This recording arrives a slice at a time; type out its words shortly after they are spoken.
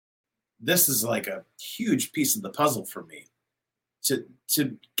this is like a huge piece of the puzzle for me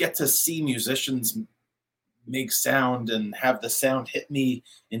to get to see musicians make sound and have the sound hit me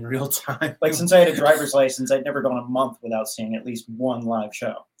in real time. Like, since I had a driver's license, I'd never gone a month without seeing at least one live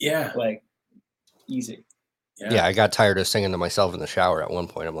show. Yeah. Like, easy. Yeah, I got tired of singing to myself in the shower at one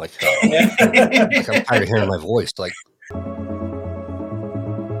point. I'm like, like I'm tired of hearing my voice. Like,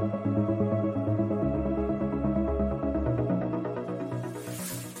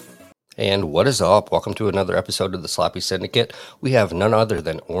 and what is up? Welcome to another episode of the Sloppy Syndicate. We have none other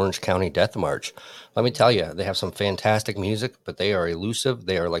than Orange County Death March. Let me tell you, they have some fantastic music, but they are elusive.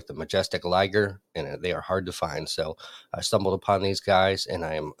 They are like the majestic liger, and they are hard to find. So I stumbled upon these guys, and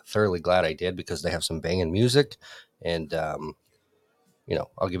I am thoroughly glad I did because they have some banging music. And, you know,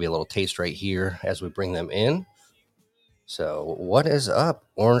 I'll give you a little taste right here as we bring them in. So what is up,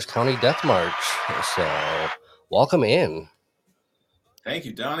 Orange County Death March? So welcome in. Thank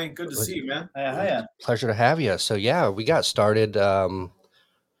you, Donnie. Good to see you, man. Hiya. Pleasure to have you. So yeah, we got started.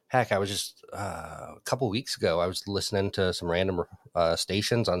 Heck, I was just a couple weeks ago, I was listening to some random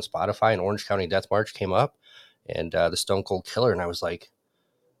stations on Spotify, and Orange County Death March came up, and the Stone Cold Killer, and I was like,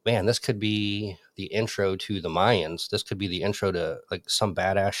 man, this could be the intro to the Mayans. This could be the intro to like some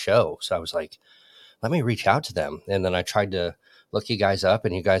badass show. So I was like, let me reach out to them, and then I tried to look you guys up,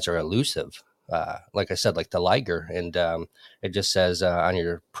 and you guys are elusive. Like I said, like the liger, and it just says on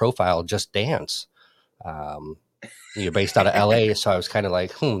your profile, just dance. You're based out of LA, so I was kind of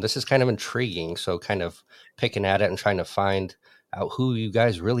like, this is kind of intriguing. So kind of picking at it and trying to find out who you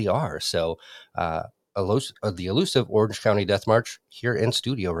guys really are. So the elusive Orange County Death March here in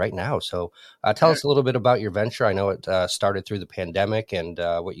studio right now. So tell us a little bit about your venture. I know it started through the pandemic, and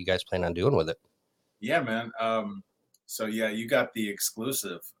what you guys plan on doing with it. Yeah, man. So yeah, you got the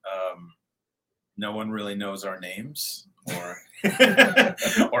exclusive. No one really knows our names or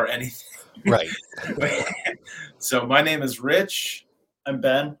or anything. Right. So my name is Rich. I'm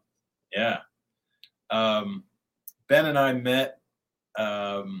Ben. Yeah. Ben and I met.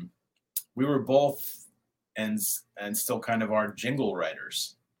 We were both and still kind of are jingle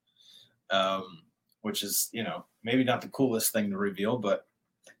writers, which is, you know, maybe not the coolest thing to reveal, but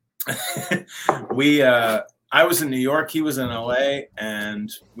I was in New York, he was in LA,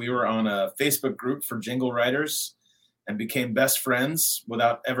 and we were on a Facebook group for jingle writers and became best friends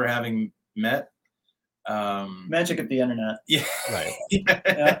without ever having met. Magic of the internet. Yeah. Right.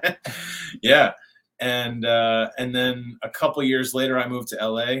 Yeah. Yeah. And then a couple years later, I moved to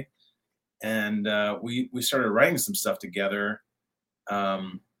LA, and we started writing some stuff together.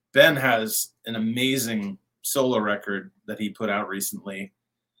 Ben has an amazing solo record that he put out recently.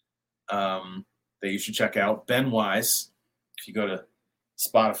 That you should check out, Ben Wise, if you go to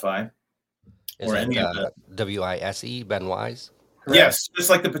Spotify. Is it WISE, Ben Wise? Correct. Yes, just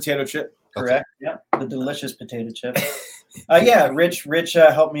like the potato chip. Correct. Okay. Yeah, the delicious potato chip. Yeah, Rich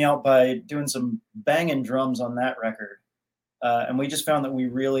helped me out by doing some banging drums on that record, and we just found that we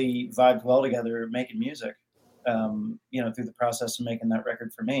really vibed well together making music. You know, through the process of making that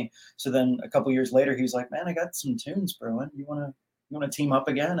record for me. So then a couple years later, he was like, "Man, I got some tunes brewing. You want to team up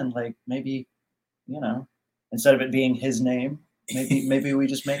again and like maybe." You know, instead of it being his name, maybe we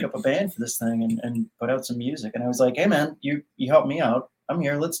just make up a band for this thing and put out some music. And I was like, hey man, you helped me out. I'm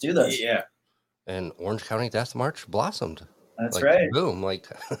here. Let's do this. Yeah. And Orange County Death March blossomed. That's like, right. Boom. Like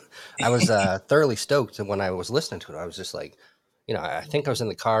I was thoroughly stoked when I was listening to it. I was just like, you know, I think I was in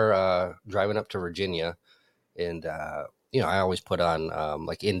the car driving up to Virginia, and you know, I always put on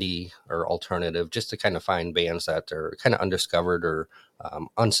like indie or alternative just to kind of find bands that are kind of undiscovered or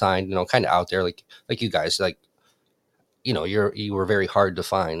unsigned, you know, kind of out there, like you guys, like, you know, you were very hard to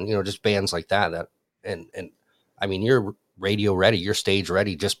find, you know, just bands like that and I mean, you're radio ready, you're stage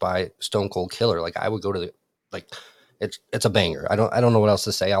ready just by Stone Cold Killer. Like I would go to it's a banger. I don't know what else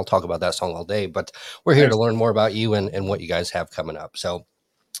to say. I'll talk about that song all day, but we're here to learn more about you and what you guys have coming up. So,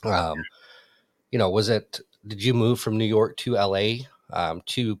 you know, did you move from New York to LA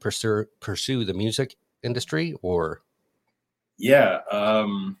to pursue the music industry, or? Yeah.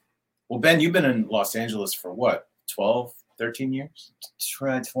 Well, Ben, you've been in Los Angeles for what, 12, 13 years?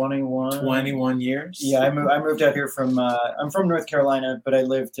 Try 21. 21 years? Yeah, I moved out here from, I'm from North Carolina, but I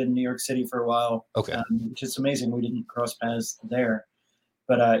lived in New York City for a while. Okay. Which is amazing. We didn't cross paths there.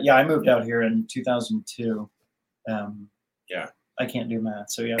 But yeah, I moved out here in 2002. Yeah. I can't do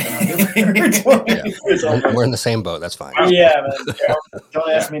math, so yeah. We're in the same boat. That's fine. Yeah, man. Don't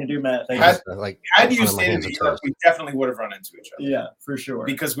ask me to do math. Had you stayed in New York, we definitely would have run into each other. Yeah, for sure.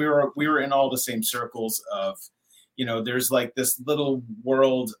 Because we were in all the same circles of, you know, there's like this little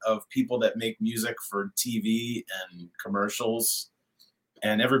world of people that make music for TV and commercials,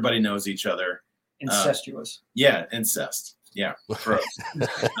 and everybody knows each other. Incestuous. Yeah, incest. Yeah, gross.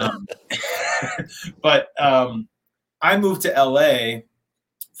 But I moved to LA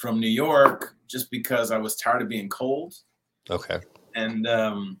from New York just because I was tired of being cold. Okay. And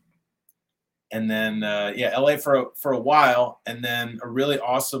then LA for a while, and then a really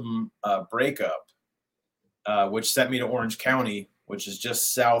awesome breakup, which sent me to Orange County, which is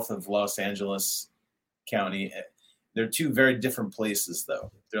just south of Los Angeles County. They're two very different places,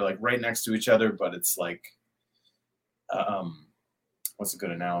 though. They're like right next to each other, but it's like, what's a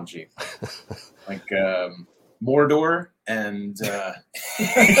good analogy? Like Mordor and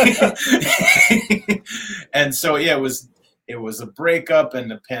and so yeah, it was a breakup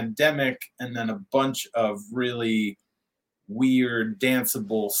and a pandemic, and then a bunch of really weird,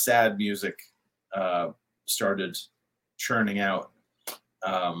 danceable, sad music started churning out.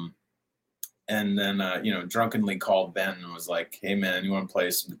 And then, drunkenly called Ben and was like, "Hey, man, you want to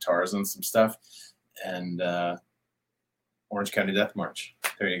play some guitars and some stuff?" And Orange County Death March.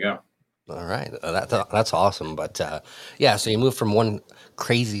 There you go. All right, that's awesome. But so you moved from one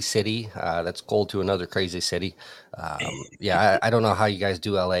crazy city that's cold to another crazy city. I don't know how you guys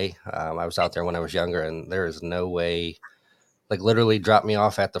do LA. I was out there when I was younger, and there is no way. Like literally, drop me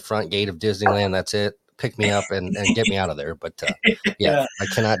off at the front gate of Disneyland. That's it. Pick me up and get me out of there. But I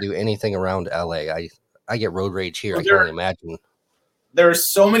cannot do anything around LA. I get road rage here. I can only imagine. There are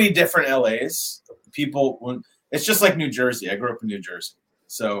so many different LAs. It's just like New Jersey. I grew up in New Jersey,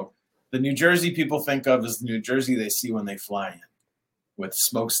 so. The New Jersey people think of as the New Jersey they see when they fly in, with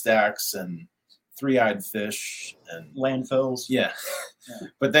smokestacks and three-eyed fish and landfills. Yeah.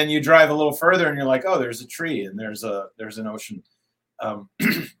 But then you drive a little further and you're like, oh, there's a tree and there's an ocean.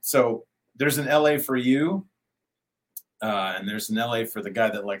 So there's an LA for you, and there's an LA for the guy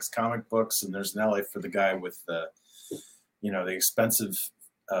that likes comic books, and there's an LA for the guy with the expensive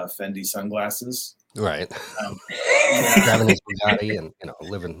Fendi sunglasses. Right. Driving his Bugatti and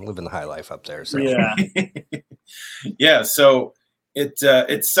living the high life up there. So yeah. Yeah. So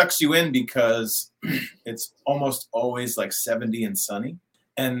it sucks you in because it's almost always like 70 and sunny.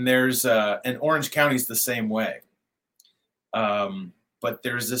 And there's and Orange County's the same way. But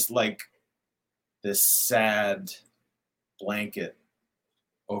there's this sad blanket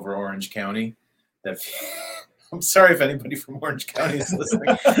over Orange County that I'm sorry if anybody from Orange County is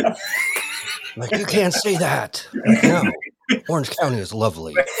listening. Like, you can't say that. No, Orange County is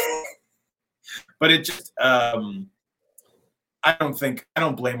lovely. But it just, I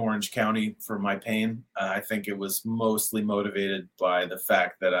don't blame Orange County for my pain. I think it was mostly motivated by the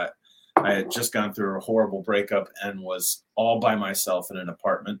fact that I had just gone through a horrible breakup and was all by myself in an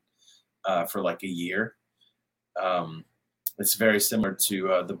apartment for like a year. It's very similar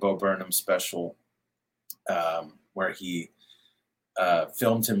to the Bo Burnham special where he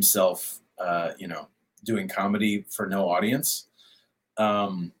filmed himself doing comedy for no audience.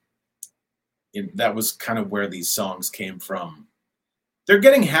 That was kind of where these songs came from. They're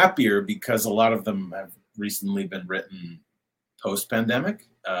getting happier because a lot of them have recently been written post-pandemic.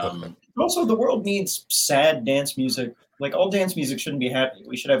 Also, the world needs sad dance music. Like, all dance music shouldn't be happy.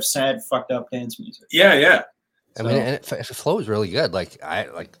 We should have sad, fucked up dance music. Yeah. I mean, and it flows really good. I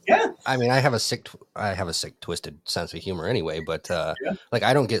mean, I have a sick, twisted sense of humor anyway. But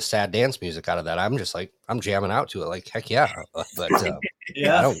I don't get sad dance music out of that. I'm just like, I'm jamming out to it. Like, heck yeah. But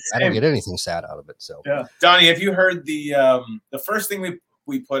I don't get anything sad out of it. So yeah. Donnie, have you heard the first thing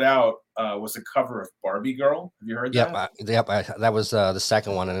we put out was a cover of Barbie Girl? Have you heard that? That was the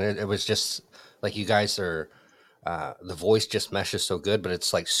second one, and it was just like, you guys are the voice just meshes so good, but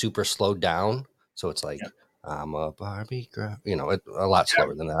it's like super slowed down. So it's like. Yeah. I'm a Barbie girl, a lot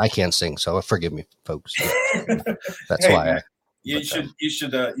slower than that. I can't sing, so forgive me, folks. That's why. You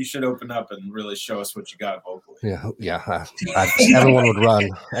should open up and really show us what you got vocally. Yeah. Everyone would run.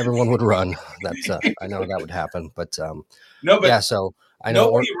 Everyone would run. That's I know that would happen, but So I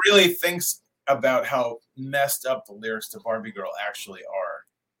know nobody really thinks about how messed up the lyrics to Barbie Girl actually are.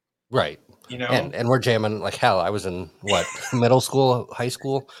 Right. And we're jamming like hell. I was in middle school, high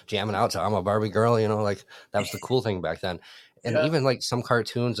school, jamming out to I'm a Barbie Girl, that was the cool thing back then. And even like some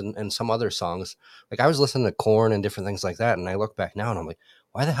cartoons and some other songs, like I was listening to Korn and different things like that. And I look back now and I'm like,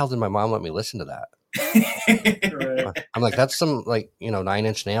 why the hell did my mom let me listen to that? Right. I'm like, that's some 9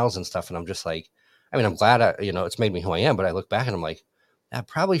 Inch Nails and stuff. And I'm just like, I mean, I'm glad it's made me who I am, but I look back and I'm like, I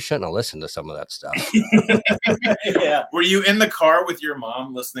probably shouldn't have listened to some of that stuff. Yeah. Were you in the car with your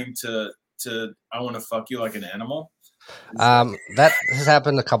mom listening to I Want to Fuck You Like an Animal? That has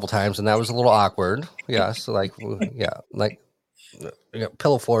happened a couple times, and that was a little awkward. Yeah. So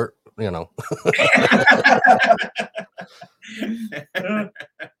Pillow Fort, you know.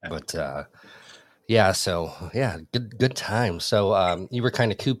 But yeah, so yeah, good time. So you were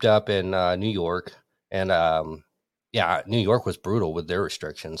kind of cooped up in New York, and yeah, New York was brutal with their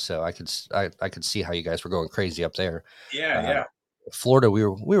restrictions. So I could see how you guys were going crazy up there. Yeah. Florida, we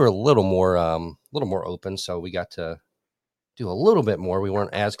were a little more open, so we got to do a little bit more. We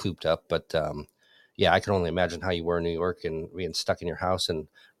weren't as cooped up, but yeah, I can only imagine how you were in New York and being stuck in your house and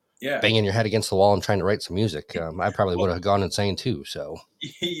banging your head against the wall and trying to write some music. I probably would have gone insane too. So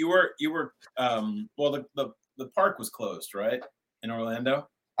you were well, the park was closed, right, in Orlando?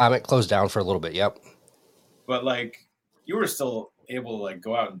 It closed down for a little bit. Yep. But like you were still able to like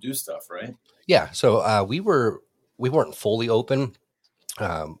go out and do stuff, right? Yeah. So we weren't fully open.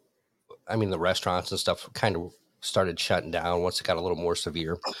 I mean, the restaurants and stuff kind of started shutting down once it got a little more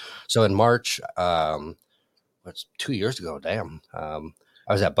severe. So in March, what's 2 years ago? Damn.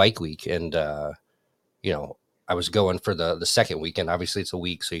 I was at Bike Week, and you know, I was going for the second weekend. Obviously, it's a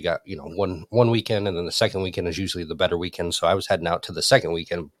week, so you got one weekend, and then the second weekend is usually the better weekend. So I was heading out to the second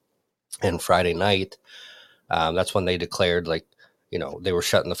weekend, and Friday night, that's when they declared like, they were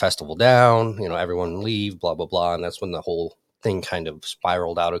shutting the festival down. Everyone leave, blah blah blah, and that's when the whole thing kind of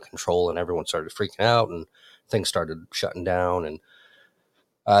spiraled out of control, and everyone started freaking out, and things started shutting down, and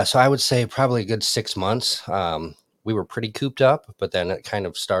so I would say probably a good 6 months. We were pretty cooped up, but then it kind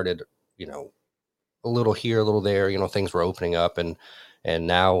of started, a little here, a little there, things were opening up, and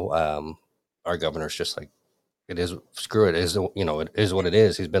now our governor's just like, it is, screw it, it is what it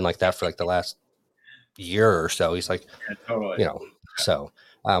is. He's been like that for like the last year or so. He's like, totally. So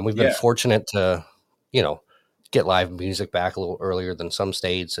we've been fortunate to, get live music back a little earlier than some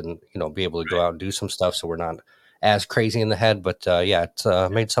states, and be able to go out and do some stuff, so we're not as crazy in the head. But yeah, it's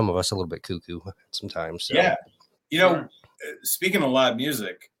made some of us a little bit cuckoo sometimes. So. Yeah, speaking of live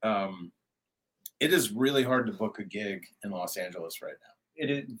music, it is really hard to book a gig in Los Angeles right now.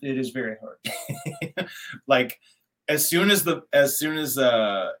 It is very hard. Like as soon as it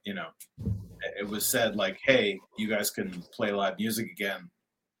was said like, hey, you guys can play live music again,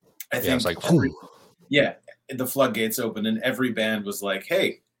 I think it's like the floodgates opened, and every band was like,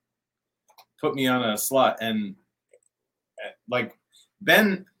 hey, put me on a slot. And like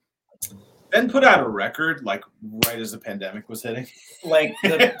Ben put out a record like right as the pandemic was hitting. Like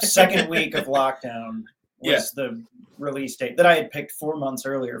the second week of lockdown was the release date that I had picked 4 months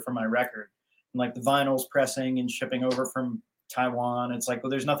earlier for my record. And like the vinyl's pressing and shipping over from Taiwan. It's like, well,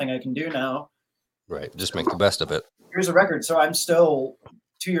 there's nothing I can do now. Right. Just make the best of it. Here's a record. So I'm still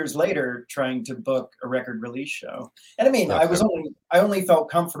 2 years later trying to book a record release show. And I mean, Okay. I only felt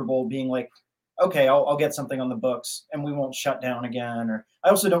comfortable being like, okay, I'll get something on the books and we won't shut down again. Or I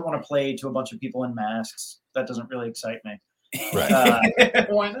also don't want to play to a bunch of people in masks. That doesn't really excite me. Right.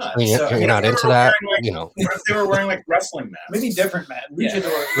 Why not? I mean, you're not into that, What if they were wearing like wrestling masks? Maybe different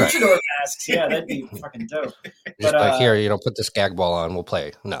luchador masks. Yeah, that'd be fucking dope. Just like, here, put this gag ball on, we'll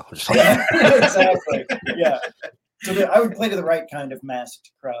play. No. Just yeah, exactly. Yeah. So I would play to the right kind of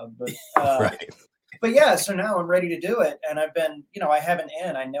masked crowd, but right. But yeah, so now I'm ready to do it. And I've been, I have an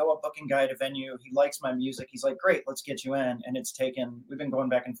in. I know a booking guy at a venue. He likes my music. He's like, great, let's get you in. And we've been going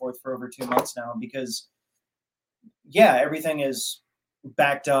back and forth for over 2 months now because, everything is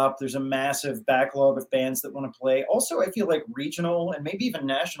backed up. There's a massive backlog of bands that want to play. Also, I feel like regional and maybe even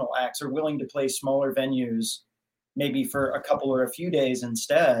national acts are willing to play smaller venues, maybe for a couple or a few days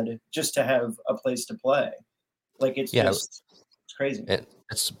instead, just to have a place to play. Like it's crazy.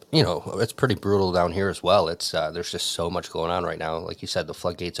 It's pretty brutal down here as well. It's there's just so much going on right now. Like you said, the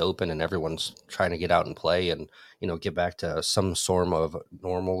floodgates open and everyone's trying to get out and play and get back to some sort of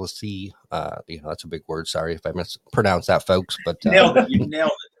normalcy. That's a big word. Sorry if I mispronounced that, folks. But you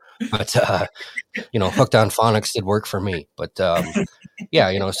nailed it. But Hooked on Phonics did work for me. But so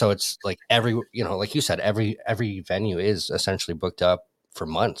it's like like you said, every venue is essentially booked up for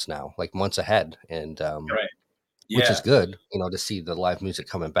months now, like months ahead, and right. Which is good, to see the live music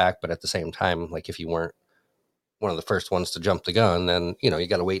coming back. But at the same time, like if you weren't one of the first ones to jump the gun, then, you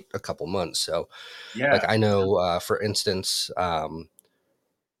got to wait a couple months. So like I know, for instance, the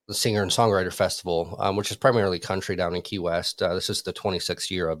Singer and Songwriter Festival, which is primarily country down in Key West. This is the 26th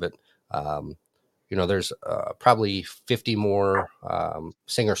year of it. There's probably 50 more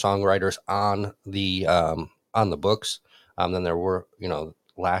singer-songwriters on the books than there were,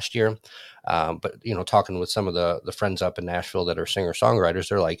 last year. But talking with some of the friends up in Nashville that are singer-songwriters,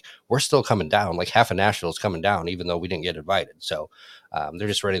 they're like, we're still coming down. Like half of Nashville is coming down, even though we didn't get invited. So they're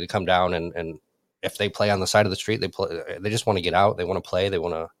just ready to come down, and if they play on the side of the street, they just want to get out. They want to play. They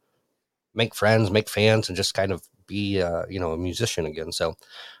want to make friends, make fans, and just kind of be a musician again. So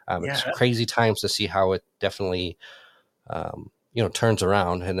it's crazy times to see how it definitely turns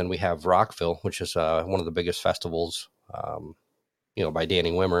around. And then we have Rockville, which is one of the biggest festivals, by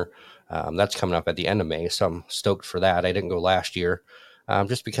Danny Wimmer. That's coming up at the end of May, so I'm stoked for that. I didn't go last year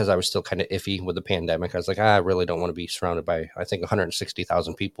just because I was still kind of iffy with the pandemic. I was like, I really don't want to be surrounded by, I think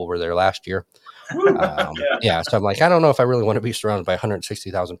 160,000 people were there last year. So I'm like, I don't know if I really want to be surrounded by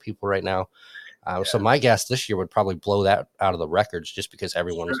 160,000 people right now. So my guess this year would probably blow that out of the records just because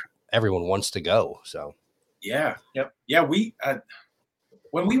everyone wants to go. So we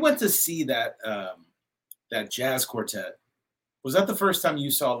when we went to see that jazz quartet, was that the first time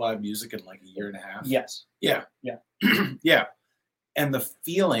you saw live music in like a year and a half? Yes. Yeah. Yeah. And the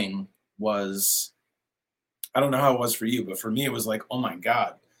feeling was, I don't know how it was for you, but for me, it was like, oh my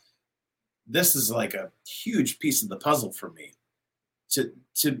God, this is like a huge piece of the puzzle for me to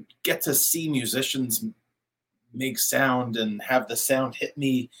get to see musicians make sound and have the sound hit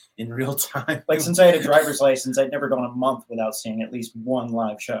me in real time. Like since I had a driver's license, I'd never gone a month without seeing at least one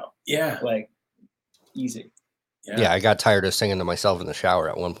live show. Yeah. Like easy. Yeah, I got tired of singing to myself in the shower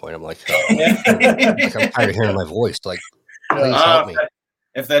at one point. I'm like, I'm tired of hearing my voice. Like, please help me.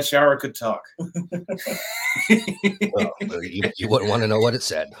 If that shower could talk. Well, you wouldn't want to know what it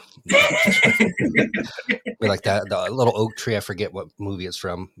said. Like the little oak tree, I forget what movie it's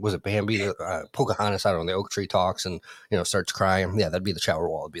from. Was it Bambi? Pocahontas, I don't know. The oak tree talks and, starts crying. Yeah, that'd be the shower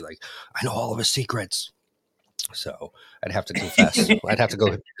wall. It'd be like, I know all of his secrets. So I'd have to confess. I'd have to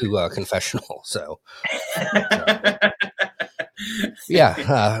go to confessional. So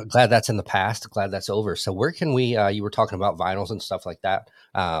glad that's in the past. Glad that's over. So where can we? You were talking about vinyls and stuff like that.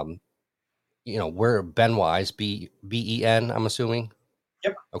 We're Ben Wise, Ben. I'm assuming.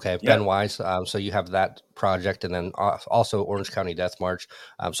 Yep. Okay, Ben Wise. So you have that project, and then also Orange County Death March.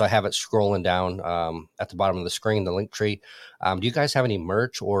 So I have it scrolling down at the bottom of the screen, the link tree. Do you guys have any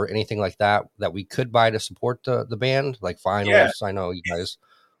merch or anything like that we could buy to support the band, like vinyls? Yeah. I know you guys.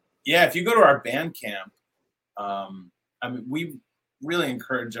 Yeah, if you go to our Bandcamp, we really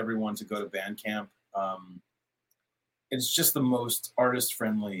encourage everyone to go to Bandcamp. It's just the most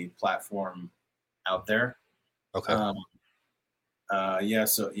artist-friendly platform out there. Okay.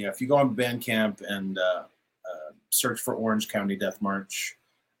 If you go on Bandcamp and search for Orange County Death March,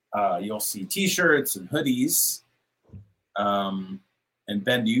 you'll see T-shirts and hoodies. And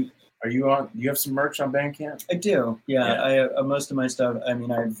Ben, do you have some merch on Bandcamp? I do. Yeah. I have most of my stuff. I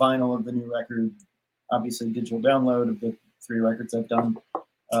mean, I have vinyl of the new record, obviously digital download of the 3 records I've done.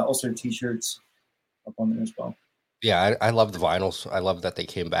 Also T-shirts up on there as well. Yeah, I love the vinyls. I love that they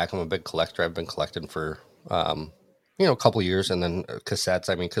came back. I'm a big collector. I've been collecting for a couple years, and then cassettes.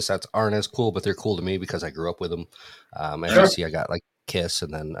 I mean, cassettes aren't as cool, but they're cool to me because I grew up with them. As you see, I got like Kiss,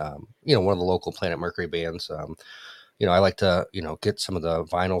 and then one of the local Planet Mercury bands. I like to get some of the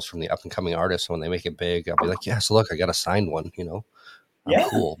vinyls from the up and coming artists. When they make it big, I'll be like, yes, look, I got a signed one. I'm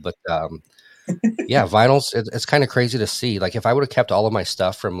cool. But vinyls. It's kind of crazy to see. Like if I would have kept all of my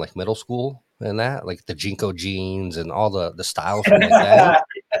stuff from like middle school and that, like the Jinko jeans and all the style from like that,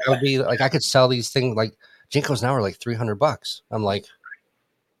 I would be like, I could sell these things like. Jinkos now are like $300. I'm like,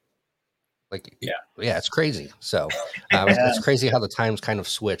 it's crazy. So it's crazy how the times kind of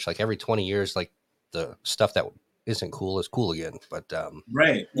switch. Like every 20 years, like the stuff that isn't cool is cool again. But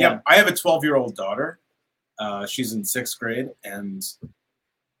right, yeah. I have a 12-year-old daughter. She's in 6th grade, and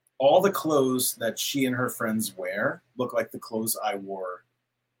all the clothes that she and her friends wear look like the clothes I wore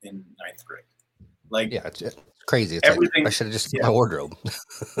in 9th grade. Like, it's crazy. It's like I should have just my wardrobe.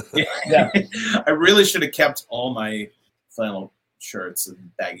 I really should have kept all my flannel shirts and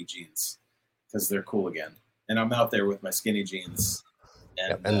baggy jeans because they're cool again. And I'm out there with my skinny jeans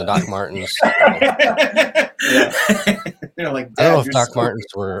and the Doc Martens. Like, I don't know if Doc Martens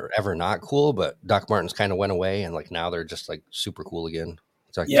were ever not cool, but Doc Martens kind of went away, and like now they're just like super cool again.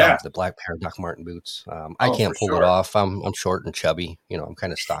 It's like the black pair of Doc Marten boots. I can't pull it off. I'm short and chubby. I'm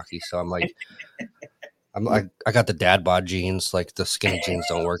kind of stocky, so I'm like. I got the dad bod jeans, like the skinny jeans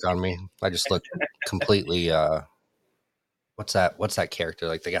don't work on me. I just look completely what's that character?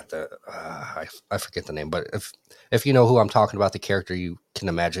 Like they got the I forget the name, but if you know who I'm talking about, the character you can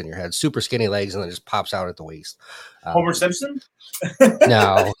imagine in your head. Super skinny legs and then just pops out at the waist. Homer Simpson?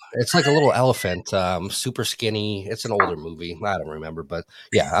 No, it's like a little elephant, super skinny. It's an older movie. I don't remember, but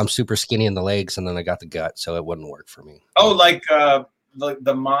yeah, I'm super skinny in the legs and then I got the gut, so it wouldn't work for me. Oh, like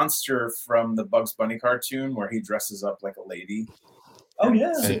the monster from the Bugs Bunny cartoon where he dresses up like a lady. Oh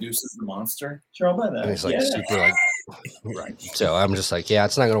yeah, Seduces the monster. sure, I'll buy that. And he's like Yeah. super like, right. So I'm just like, yeah,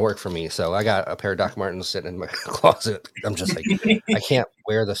 it's not going to work for me. So I got a pair of Doc Martens sitting in my closet. I'm just like, I can't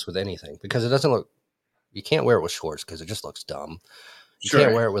wear this with anything because it doesn't look, you can't wear it with shorts because it just looks dumb. You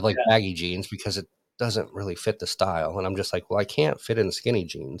can't wear it with like baggy jeans because it doesn't really fit the style. And I'm just like, well, I can't fit in skinny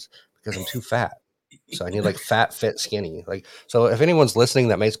jeans because I'm too fat. So I need like fat, fit, skinny. Like, so if anyone's listening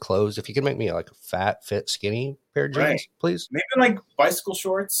that makes clothes, if you can make me like a fat, fit, skinny pair of jeans, Right. please. Maybe like bicycle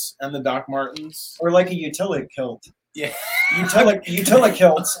shorts and the Doc Martens. Or like a utility kilt. Yeah. Utility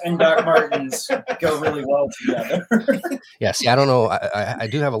kilts and Doc Martens go really well together. Yeah, see, I don't know. I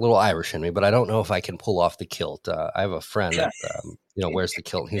do have a little Irish in me, but I don't know if I can pull off the kilt. I have a friend that wears the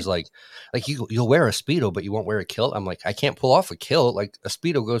kilt. He's like you'll wear a Speedo, but you won't wear a kilt. I'm like, I can't pull off a kilt. Like a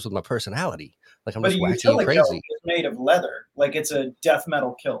Speedo goes with my personality. Like I'm But just a wacky and utility kilt crazy. is made of leather. Like it's a death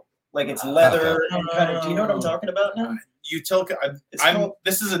metal kilt. Like it's leather and kind of. Do you know what I'm talking about now? Utility.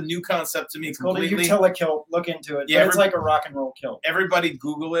 This is a new concept to me. It's called a completely. utility kilt. Look into it. Yeah, But it's like a rock and roll kilt. Everybody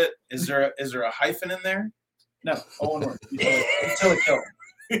Google it. Is there a hyphen in there? No, all one word. Utility kilt.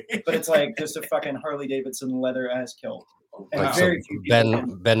 But it's like just a fucking Harley Davidson leather ass kilt. And Like, so very few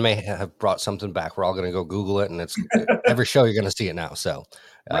people Ben may have brought something back. We're all going to go Google it, and it's every show you're going to see it now. So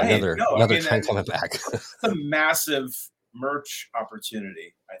Right. another No, I mean, trend coming back. It's a massive merch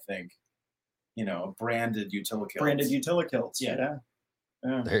opportunity, I think. Branded utility kilts. branded utility kilts. Yeah.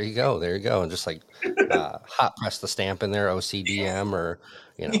 There you go. And just like hot press the stamp in there, OCDM or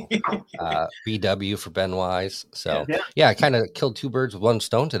BW for Ben Wise. So yeah, I kind of killed two birds with one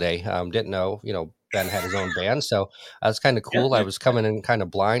stone today. Didn't know, Ben had his own band, so that's kind of cool. I was coming in kind of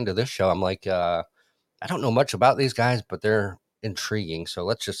blind to this show. I'm like, I don't know much about these guys, but they're intriguing. So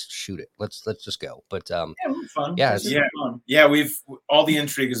let's just shoot it. Let's just go. But fun. Yeah, Fun. Yeah, we've all the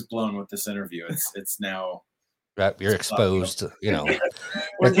intrigue is blown with this interview. It's now you're exposed.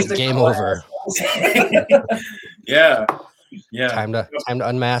 We're just Game over. Yeah. Time to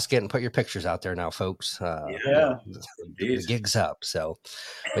unmask it and put your pictures out there now, folks. Yeah. The gig's up. So,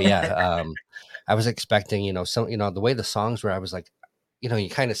 but yeah, I was expecting, the way the songs were, I was like, you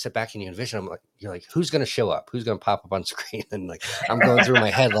kind of sit back and you envision them, you're like, who's going to show up? Who's going to pop up on screen? And like, I'm going through my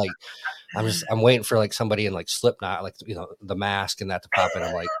head, like, I'm waiting for like somebody in like Slipknot, like, the mask and that to pop in.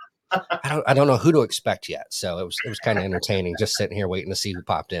 I'm like, I don't know who to expect yet. So it was kind of entertaining just sitting here waiting to see who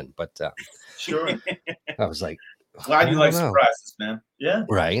popped in. But Sure. I was like, glad you like surprises, man. Yeah.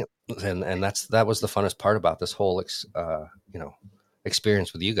 Right. And that was the funnest part about this whole,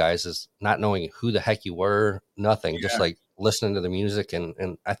 experience with you guys, is not knowing who the heck you were, nothing, just like listening to the music.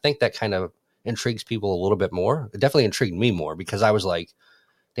 And I think that kind of intrigues people a little bit more. It definitely intrigued me more because I was like,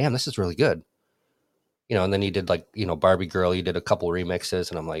 damn, this is really good. And then you did like, Barbie Girl, you did a couple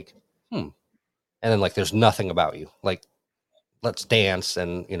remixes and I'm like, And then like, there's nothing about you. Like, let's dance.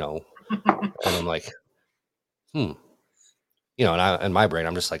 And, and I'm like, and in my brain,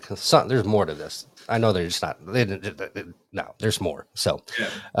 I'm just like, there's more to this. I know they're just not, no, there's more. So,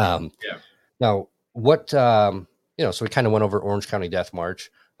 now what, so we kind of went over Orange County Death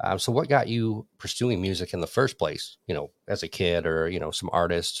March. So what got you pursuing music in the first place, as a kid or, some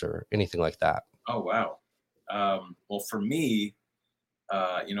artists or anything like that? Oh, wow. Well, for me,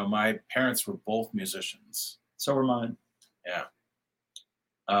 my parents were both musicians. So were mine. Yeah.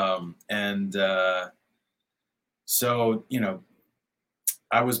 So,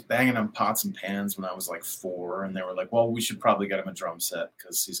 I was banging on pots and pans when I was like 4, and they were like, well, we should probably get him a drum set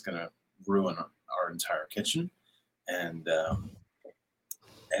because he's going to ruin our entire kitchen. And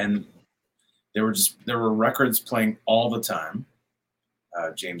there were records playing all the time.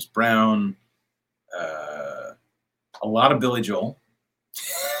 James Brown, a lot of Billy Joel.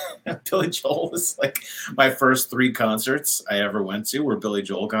 Billy Joel was like my first 3 concerts I ever went to were Billy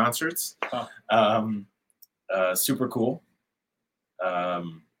Joel concerts. Super cool.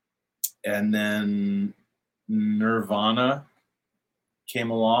 And then Nirvana came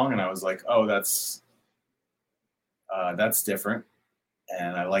along and I was like, oh, that's different.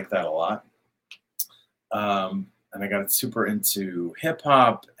 And I like that a lot. And I got super into hip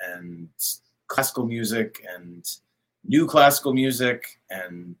hop and classical music and new classical music,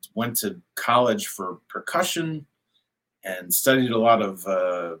 and went to college for percussion and studied a lot of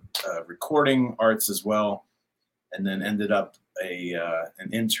recording arts as well. And then ended up an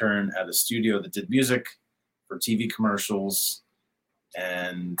intern at a studio that did music for TV commercials.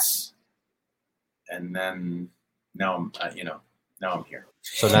 And then now I'm here.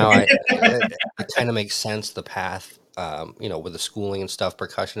 So now it kind of makes sense, the path, with the schooling and stuff,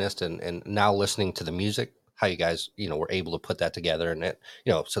 percussionist, and now listening to the music, how you guys, were able to put that together, and it,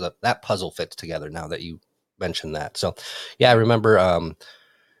 so that puzzle fits together now that you mentioned that. So, yeah, I remember.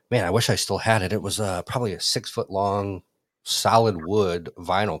 Man, I wish I still had it. It was probably a 6 foot long, solid wood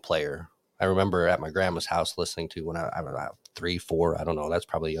vinyl player. I remember at my grandma's house listening to when I was about 3, 4. I don't know. That's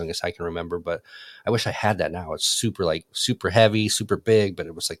probably the youngest I can remember. But I wish I had that now. It's super heavy, super big, but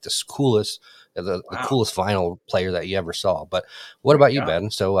it was like this coolest, the coolest vinyl player that you ever saw. But what about you,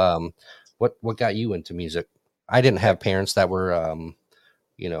 Ben? So, what got you into music? I didn't have parents that were,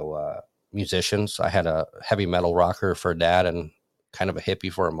 musicians. I had a heavy metal rocker for a dad and kind of a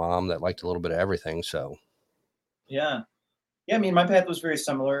hippie for a mom that liked a little bit of everything. So, yeah. I mean, my path was very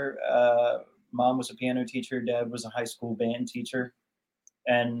similar. Mom was a piano teacher. Dad was a high school band teacher.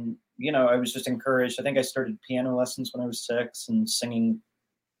 And, I was just encouraged. I think I started piano lessons when I was 6 and singing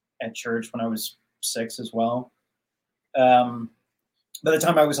at church when I was 6 as well. By the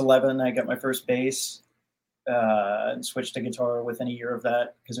time I was 11, I got my first bass and switched to guitar within a year of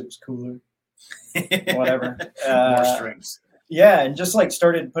that because it was cooler. Whatever. More strings. Yeah, and just like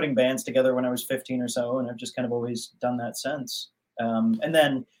started putting bands together when I was 15 or so, and I've just kind of always done that since. And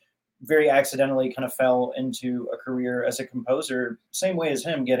then very accidentally kind of fell into a career as a composer, same way as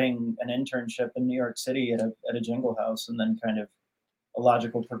him, getting an internship in New York City at a jingle house, and then kind of a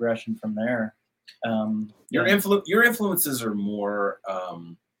logical progression from there. Your influences are more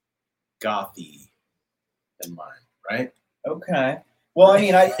gothy than mine, right? Okay. Well, I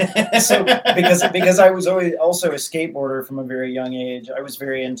mean, because I was always also a skateboarder from a very young age. I was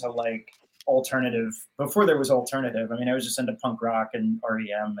very into like alternative before there was alternative. I mean, I was just into punk rock and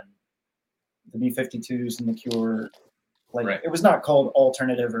REM and the B-52s and the Cure. Like right. It was not called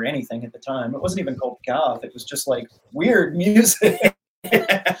alternative or anything at the time. It wasn't even called goth. It was just like weird music.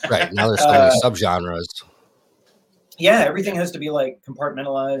 Right. Now there's so many subgenres. Yeah, everything has to be like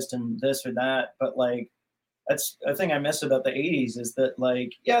compartmentalized and this or that. But like, that's a thing I miss about the 80s is that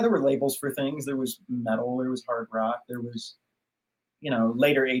like, yeah, there were labels for things. There was metal, there was hard rock, there was,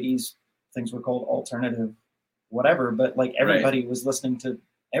 later 80s things were called alternative, whatever. But like everybody was listening to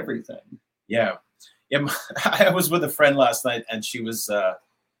everything. Yeah. I was with a friend last night and she was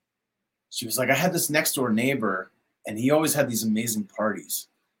like, I had this next door neighbor and he always had these amazing parties.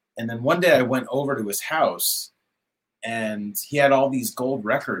 And then one day I went over to his house and he had all these gold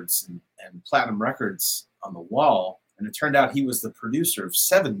records and platinum records on the wall. And it turned out he was the producer of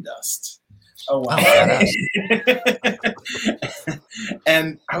Sevendust. Oh, wow.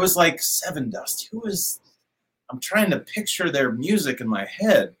 And I was like, Sevendust, I'm trying to picture their music in my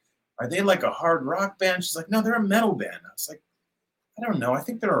head. Are they like a hard rock band? She's like, no, they're a metal band. I was like, I don't know. I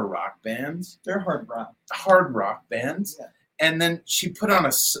think they're a rock band. They're hard rock. Hard rock bands. Yeah. And then she put on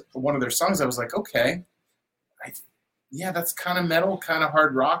one of their songs. I was like, okay. That's kind of metal, kind of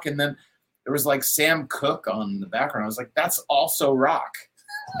hard rock. And then there was like Sam Cooke on the background. I was like, that's also rock.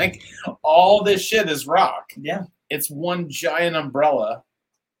 Like all this shit is rock. Yeah. It's one giant umbrella.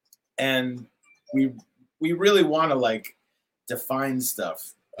 And we really want to like define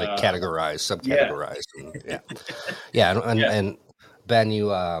stuff. Like categorize, subcategorize. Yeah. And Ben,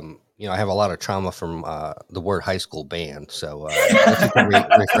 you I have a lot of trauma from the word high school band. So if you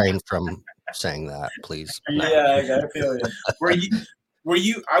can refrain from saying that, please. Yeah, I gotta feel you. Were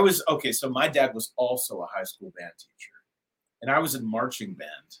you? I was okay. So my dad was also a high school band teacher, and I was in marching band.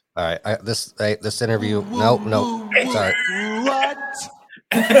 All right, this interview. No, sorry. What?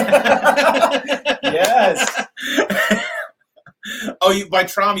 Yes. Oh, by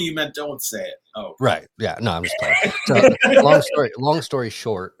trauma you meant don't say it. Oh, right. Yeah. No, I'm just playing. So long story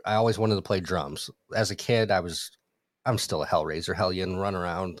short, I always wanted to play drums. As a kid, I'm still a hellraiser, hellion, run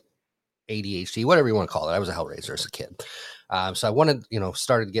around, ADHD, whatever you want to call it. I was a hellraiser as a kid. So I wanted,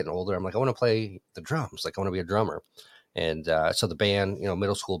 started getting older. I'm like, I want to play the drums. Like I want to be a drummer. And so the band,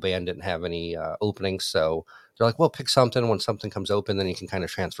 middle school band didn't have any openings. So they're like, well, pick something. When something comes open, then you can kind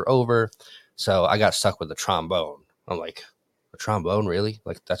of transfer over. So I got stuck with the trombone. I'm like, a trombone, really?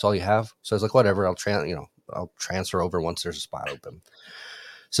 Like that's all you have? So I was like, whatever. I'll transfer over once there's a spot open.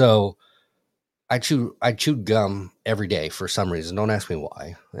 So I chewed gum every day for some reason. Don't ask me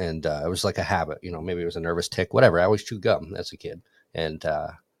why. And it was like a habit, maybe it was a nervous tick, whatever. I always chewed gum as a kid. And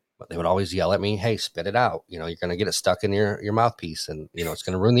but they would always yell at me, hey, spit it out. You're going to get it stuck in your mouthpiece and, it's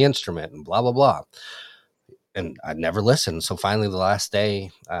going to ruin the instrument and blah, blah, blah. And I'd never listened. So finally the last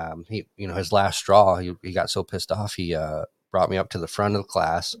day, he, his last straw, he got so pissed off. He brought me up to the front of the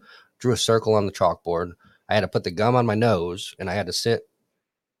class, drew a circle on the chalkboard. I had to put the gum on my nose and I had to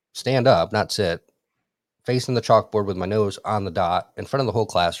stand up, not sit, facing the chalkboard with my nose on the dot in front of the whole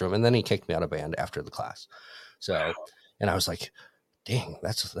classroom. And then he kicked me out of band after the class. So, and I was like, dang,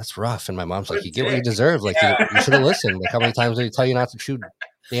 that's rough. And my mom's like, you get what you deserve. Like you should have listened. Like how many times did he tell you not to chew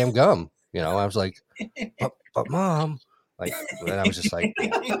damn gum? I was like, but mom, like, and I was just like,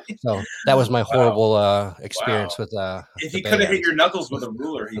 yeah. So that was my horrible experience with if the he could have hit band. your knuckles with a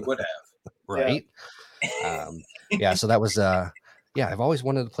ruler, he would have. Right. Yeah. So that was I've always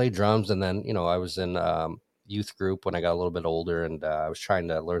wanted to play drums, and then I was in youth group when I got a little bit older, and I was trying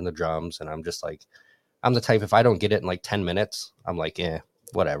to learn the drums, and I'm just like, I'm the type, if I don't get it in like 10 minutes, I'm like,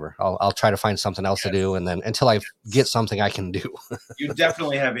 whatever. I'll try to find something else to do, and then until I get something I can do. You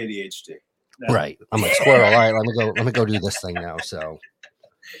definitely have ADHD. Right. I'm like, squirrel. All right, let me go do this thing now. So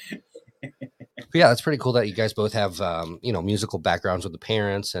but yeah, it's pretty cool that you guys both have musical backgrounds with the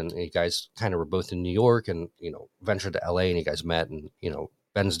parents, and you guys kind of were both in New York, and ventured to LA, and you guys met, and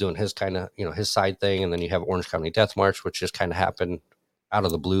Ben's doing his kind of his side thing, and then you have Orange County Death March, which just kind of happened out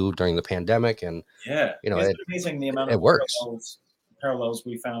of the blue during the pandemic, and it's amazing the amount of parallels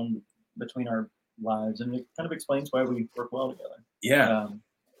we found between our lives, and it kind of explains why we work well together.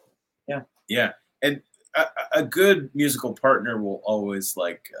 And a good musical partner will always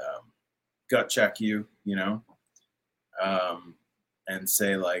gut check you, and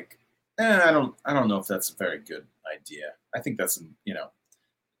say like, I don't know if that's a very good idea. I think that's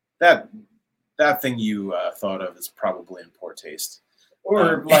that thing you thought of is probably in poor taste.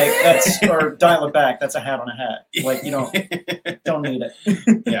 Or or dial it back. That's a hat on a hat. Like you don't need it.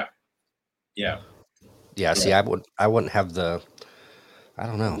 Yeah. See, I wouldn't have the. I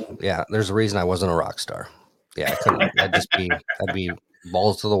don't know. Yeah, there's a reason I wasn't a rock star. Yeah, I couldn't. I'd be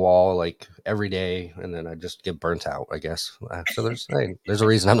balls to the wall like every day, and then I'd just get burnt out, I guess. So there's a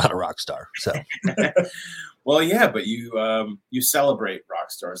reason I'm not a rock star. So. Well, yeah, but you celebrate rock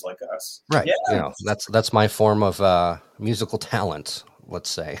stars like us, right? Yeah. That's my form of musical talent.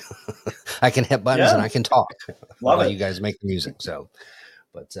 Let's say I can hit buttons and I can talk while you guys make the music. So,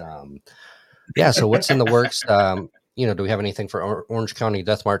 but so what's in the works? Do we have anything for Orange County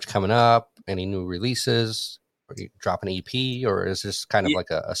Death March coming up? Any new releases? Are you dropping an EP, or is this kind of like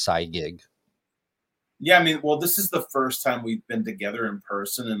a side gig? Yeah, I mean, well, this is the first time we've been together in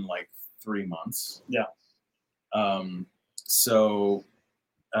person in like 3 months. Yeah. So,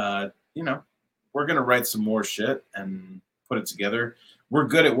 we're going to write some more shit and put it together. We're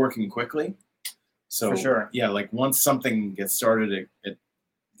good at working quickly. So, for sure. Yeah, like once something gets started, it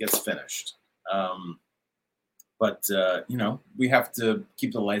gets finished. But we have to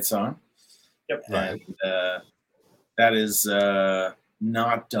keep the lights on. Yep. And that is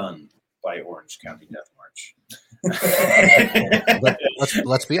not done by Orange County Death March. But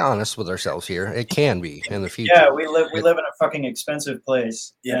let's be honest with ourselves here. It can be in the future. Yeah, we live in a fucking expensive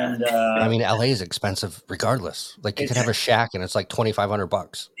place. Yeah, and I mean, LA is expensive regardless. Like you can have a shack and it's like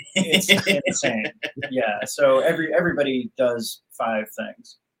 $2,500. It's insane. Yeah, so everybody does 5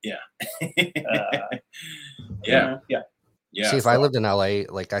 things. Yeah. Yeah. See, if I lived in LA,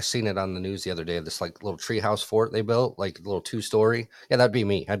 like I seen it on the news the other day, this like little treehouse fort they built, like a little 2-story. Yeah, that'd be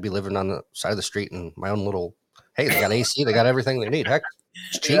me. I'd be living on the side of the street in my own little. Hey, they got AC, they got everything they need. Heck,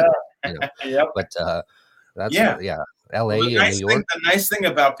 it's cheap. Yep. But that's LA well, and New York. The nice thing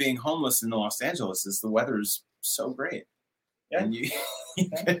about being homeless in Los Angeles is the weather's so great. Yeah. And you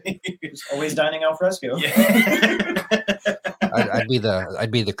always dining al fresco. Yeah. I'd be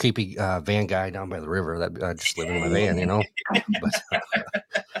the creepy van guy down by the river that I'd just live in my van,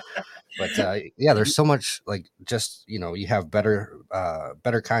 But there's so much like just you have better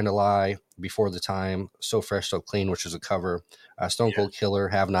kind of lie, Before the Time, So Fresh So Clean, which is a cover, Stone Cold Killer,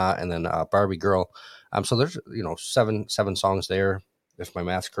 Have Not, and then Barbie Girl. So there's 7 songs there, if my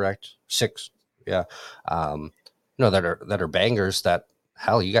math's correct. 6, that are bangers that.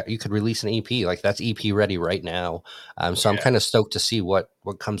 Hell, you could release an EP, like that's EP ready right now. So I'm kind of stoked to see what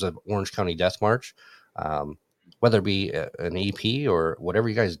comes of Orange County Death March, whether it be an EP or whatever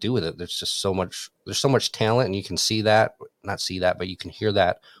you guys do with it. There's so much talent, and you can but you can hear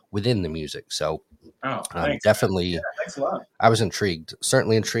that within the music. So definitely, thanks a lot. I was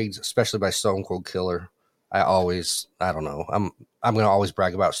certainly intrigued, especially by Stone Cold Killer. I don't know. I'm going to always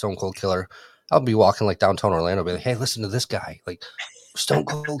brag about Stone Cold Killer. I'll be walking like downtown Orlando, be like, hey, listen to this guy, like Stone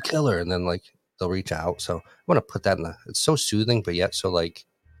Cold Killer, and then like they'll reach out. So I want to put that in it's so soothing, but yet so like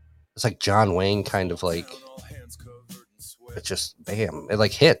it's like John Wayne kind of like it just bam, it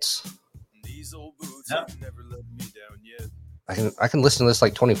like hits. Yeah. I can listen to this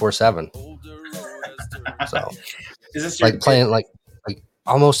like 24/7. So is this like playing like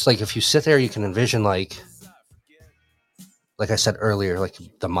almost like if you sit there, you can envision like I said earlier, like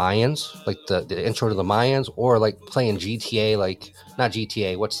the Mayans, like the intro to the Mayans, or like playing GTA, like not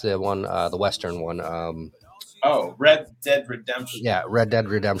GTA. What's the one, the Western one? Red Dead Redemption. Yeah, Red Dead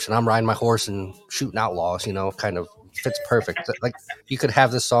Redemption. I'm riding my horse and shooting outlaws, kind of fits perfect. Like you could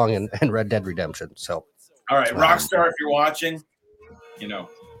have this song in Red Dead Redemption. So, all right, Rockstar, if you're watching, you know,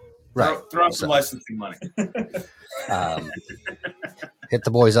 throw out some licensing money. Hit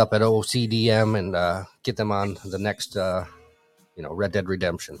the boys up at OCDM and get them on the next, Red Dead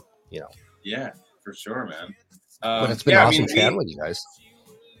Redemption. Yeah, for sure, man. But it's been awesome chatting with you guys.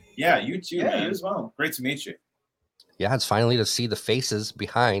 Yeah, you too, man. You as well. Great to meet you. Yeah, it's finally to see the faces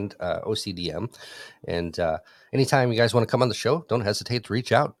behind OCDM. And anytime you guys want to come on the show, don't hesitate to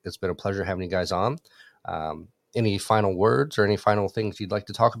reach out. It's been a pleasure having you guys on. Any final words or any final things you'd like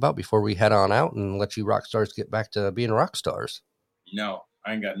to talk about before we head on out and let you rock stars get back to being rock stars? No,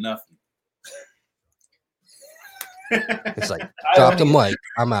 I ain't got nothing. It's like, drop the mic.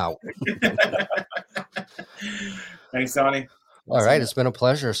 I'm out. Thanks, Donnie. All right, it's been a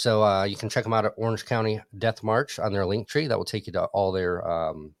pleasure. So you can check them out at Orange County Death March on their link tree. That will take you to all their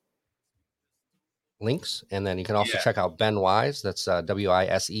links. And then you can also check out Ben Wise. That's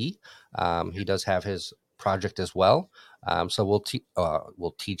Wise. He does have his project as well. So we'll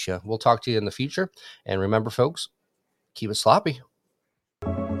teach you. We'll talk to you in the future. And remember, folks, keep it sloppy.